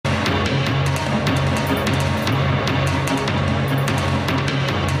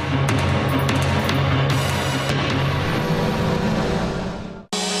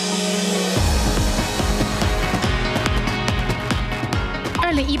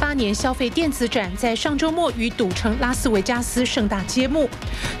2018年消费电子展在上周末于赌城拉斯维加斯盛大揭幕。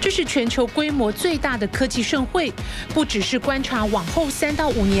这是全球规模最大的科技盛会，不只是观察往后3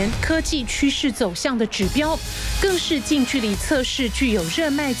到5年科技趋势走向的指标，更是近距离测试具有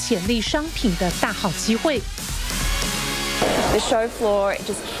热卖潜力商品的大好机会。The show floor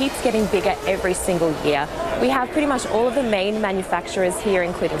just keeps getting bigger every single year. We have pretty much all of the main manufacturers here,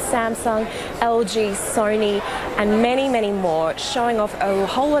 including Samsung, LG, Sony, and many, many more, showing off a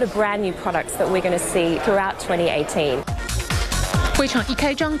whole lot of brand new products that we're going to see throughout 2018. 会场一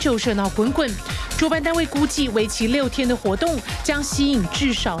开张就热闹滚滚，主办单位估计为期6天的活动将吸引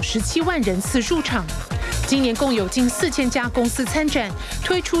至少17万人次入场。今年共有近4000家公司参展，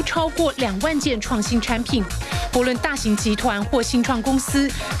推出超过2万件创新产品。不论大型集团或新创公司，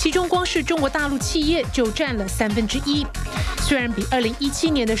其中光是中国大陆企业就占了1/3。虽然比2017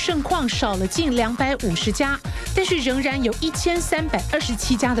年的盛况少了近250家，但是仍然有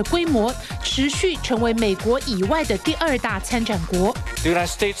1327家的规模，持续成为美国以外的第2大参展国。The United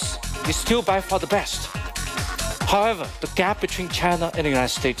States is still by far the best. However, the gap between China and the United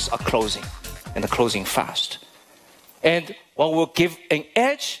States are closing, and they're closing fast. And what will give an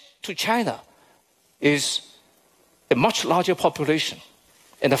edge to China is a much larger population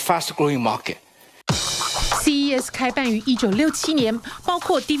and a fast-growing market. CES 开办于1967年，包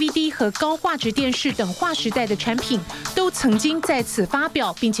括 DVD 和高画质电视等划时代的产品，都曾经在此发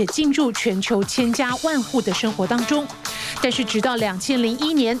表，并且进入全球千家万户的生活当中。但是，直到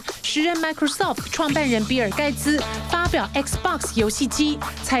2001年，时任 Microsoft 创办人比尔盖茨发表 Xbox 游戏机，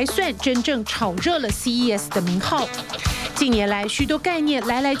才算真正炒热了 CES 的名号。近年来，许多概念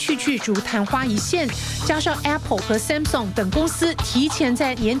来来去去如昙花一现，加上 Apple 和 Samsung 等公司提前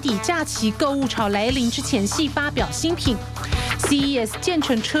在年底假期购物潮来临之前夕发表新品。CES 建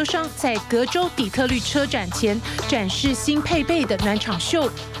成车商在隔周底特律车展前展示新配备的暖场秀。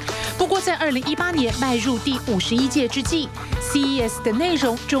不过，在2018年迈入第51届之际 ，CES 的内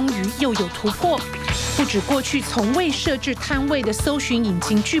容终于又有突破。不止过去从未设置摊位的搜寻引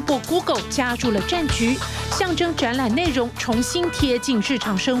擎巨擘 Google 加入了战局，象征展览内容重新贴近日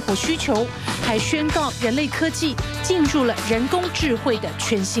常生活需求，还宣告人类科技进入了人工智慧的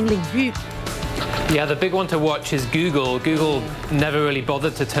全新领域。Yeah, the big one to watch is Google. Google never really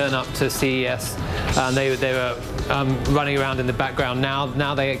bothered to turn up to CES. They were running around in the background.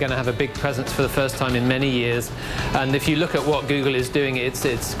 Now they are going to have a big presence for the first time in many years. And if you look at what Google is doing,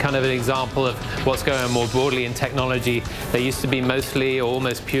 it's kind of an example of what's going on more broadly in technology. They used to be mostly or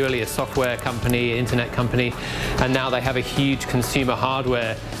almost purely a software company, internet company, and now they have a huge consumer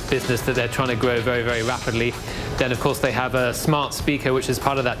hardware business that they're trying to grow very, very rapidly. Then, of course, they have a smart speaker, which is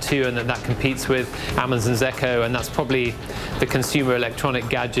part of that too, and that competes with Amazon's Echo, and that's probably the consumer electronic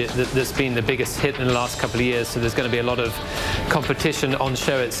gadget that's been the biggest hit in the last couple of years. So there's going to be a lot of competition on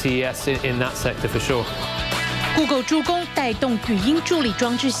show at CES in that sector for sure. Google 助攻带动语音助理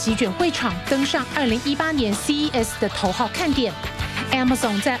装置席卷会场，登上2018年 CES 的头号看点。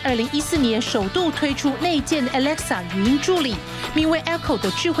Amazon 在2014年首度推出内建的 Alexa 语音助理，名为 Echo 的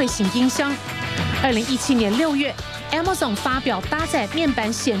智慧型音箱。2017年6月 ，Amazon 发表搭载面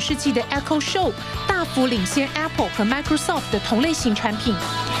板显示器的 Echo Show， 大幅领先 Apple 和 Microsoft 的同类型产品。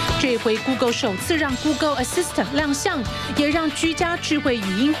这回 Google 首次让 Google Assistant 亮相，也让居家智慧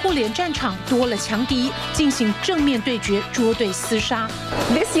语音互联战场多了强敌，进行正面对决，捉对厮杀。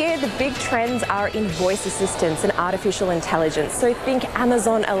This year, the big trends are in voice assistants and artificial intelligence. So think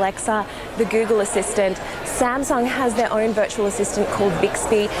Amazon Alexa, the Google Assistant. Samsung has their own virtual assistant called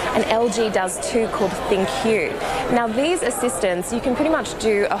Bixby, and LG does too called ThinQ. Now, these assistants, you can pretty much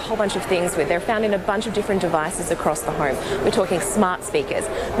do a whole bunch of things with. They're found in a bunch of different devices across the home. We're talking smart speakers.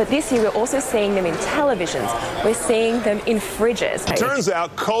 But this year, we're also seeing them in televisions. We're seeing them in fridges. Turns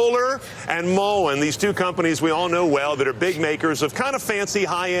out Kohler and Moen, these two companies we all know well that are big makers of kind of fancy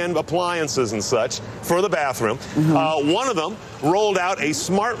high-end appliances and such for the bathroom. One of them rolled out a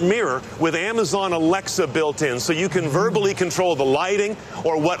smart mirror with Amazon Alexa built in, so you can verbally control the lighting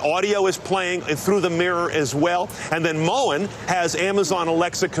or what audio is playing through the mirror as well. And then Moen has Amazon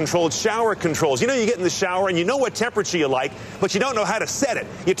Alexa controlled shower controls. You know, you get in the shower and you know what temperature you like, but you don't know how to set it.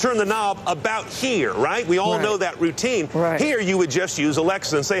 You turn the knob about here, right? We all know that routine. Here you would just use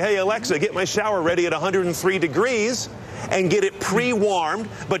Alexa and say, hey, Alexa, get my shower ready at 103 degrees. And get it pre-warmed,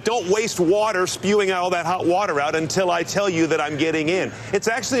 but don't waste water spewing all that hot water out until I tell you that I'm getting in. It's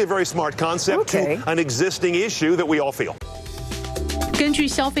actually a very smart concept to an existing issue that we all feel. 根据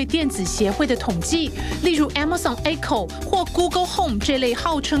消费电子协会的统计，例如 Amazon Echo 或 Google Home 这类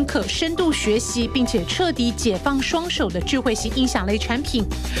号称可深度学习并且彻底解放双手的智慧型音响类产品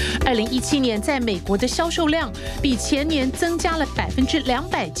，2017年在美国的销售量比前年增加了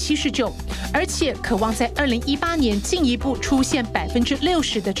279%，而且可望在2018年进一步出现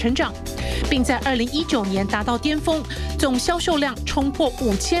60%的成长，并在2019年达到巅峰，总销售量冲破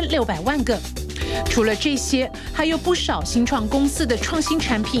5600万个。除了这些，还有不少新创公司的创新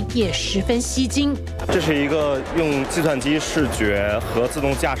产品也十分吸睛。这是一个用计算机视觉和自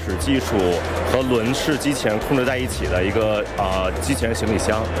动驾驶技术和轮式机器人控制在一起的一个机器人行李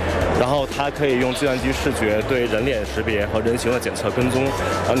箱，然后它可以用计算机视觉对人脸识别和人形的检测跟踪，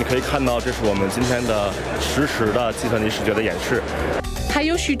然后你可以看到这是我们今天的实时的计算机视觉的演示。还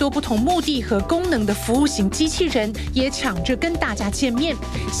有许多不同目的和功能的服务型机器人也抢着跟大家见面，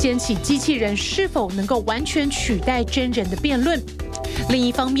掀起机器人是否能够完全取代真人的辩论。另一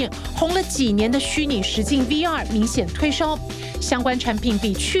方面，红了几年的虚拟实境 VR 明显退烧，相关产品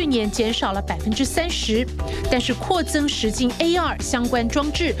比去年减少了30%，但是扩增实境 AR 相关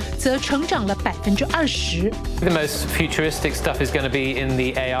装置则成长了20%。The most futuristic stuff is going to be in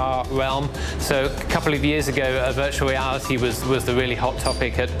the AR realm. So a couple of years ago, virtual reality was the really hot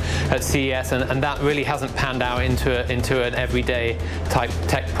topic at CES, and that really hasn't panned out into an everyday type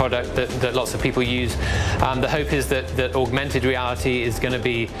tech product that lots of people use. The hope is that augmented reality is going to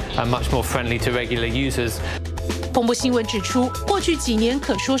be much more friendly to regular users. 彭博新闻指出，过去几年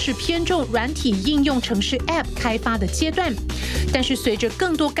可说是偏重软体应用程式 App 开发的阶段，但是随着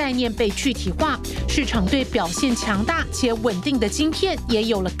更多概念被具体化，市场对表现强大且稳定的晶片也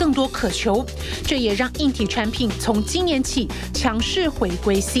有了更多渴求，这也让硬体产品从今年起强势回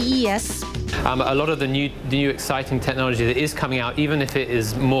归 CES。A lot of the new exciting technology that is coming out, even if it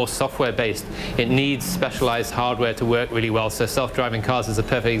is more software based, it needs specialized hardware to work really well. So self-driving cars is a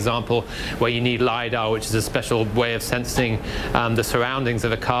perfect example where you need LiDAR, which is a special way of sensing the surroundings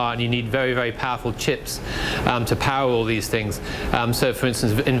of a car, and you need very, very powerful chips to power all these things. So for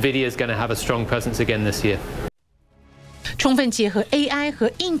instance, NVIDIA is going to have a strong presence again this year. 充分结合 AI 和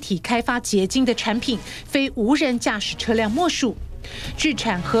硬体开发结晶的产品，非无人驾驶车辆莫属。智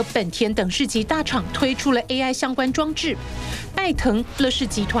产和本田等世级大厂推出了 AI 相关装置，拜腾、乐视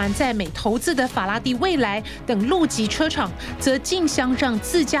集团在美投资的法拉第未来等路级车厂，则竞相让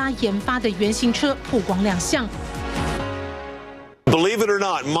自家研发的原型车曝光亮相。Believe it or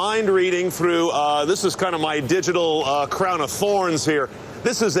not, mind reading through, this is kind of my digital crown of thorns here.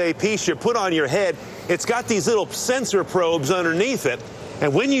 This is a piece you put on your head. It's got these little sensor probes underneath it.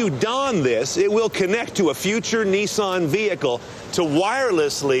 And when you don this, it will connect to a future Nissan vehicle to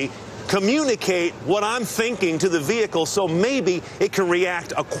wirelessly communicate what I'm thinking to the vehicle, so maybe it can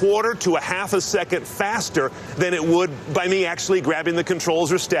react a quarter to a half a second faster than it would by me actually grabbing the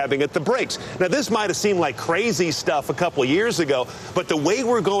controls or stabbing at the brakes. Now, this might have seemed like crazy stuff a couple years ago, but the way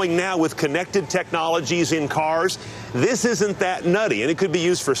we're going now with connected technologies in cars, this isn't that nutty. And it could be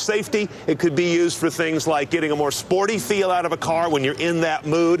used for safety. It could be used for things like getting a more sporty feel out of a car when you're in that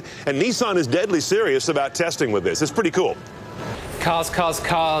mood. And Nissan is deadly serious about testing with this. It's pretty cool.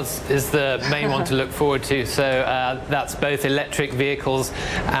 Cars is the main one to look forward to. So that's both electric vehicles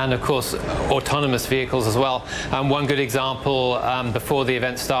and, of course, autonomous vehicles as well. One good example, before the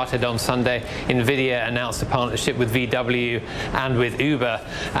event started on Sunday, NVIDIA announced a partnership with VW and with Uber.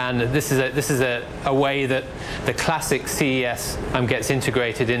 And this is a way that the classic CES gets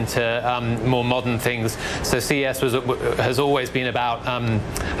integrated into more modern things. So CES has always been about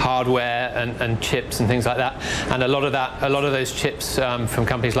hardware and chips and things like that. And a lot of those chips from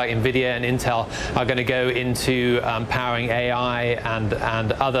companies like NVIDIA and Intel are going to go into powering AI and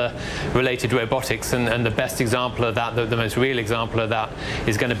other related robotics. And the best example of that, the most real example of that,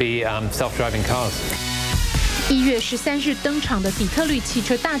 is going to be self-driving cars. 1月13日登场的底特律汽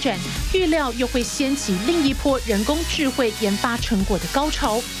车大展，预料又会掀起另一波人工智慧研发成果的高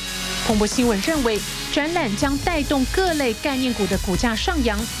潮。彭博新闻认为，展览将带动各类概念股的股价上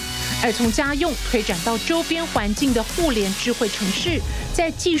扬。而从家用推展到周边环境的互联智慧城市，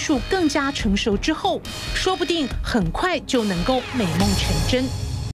在技术更加成熟之后，说不定很快就能够美梦成真。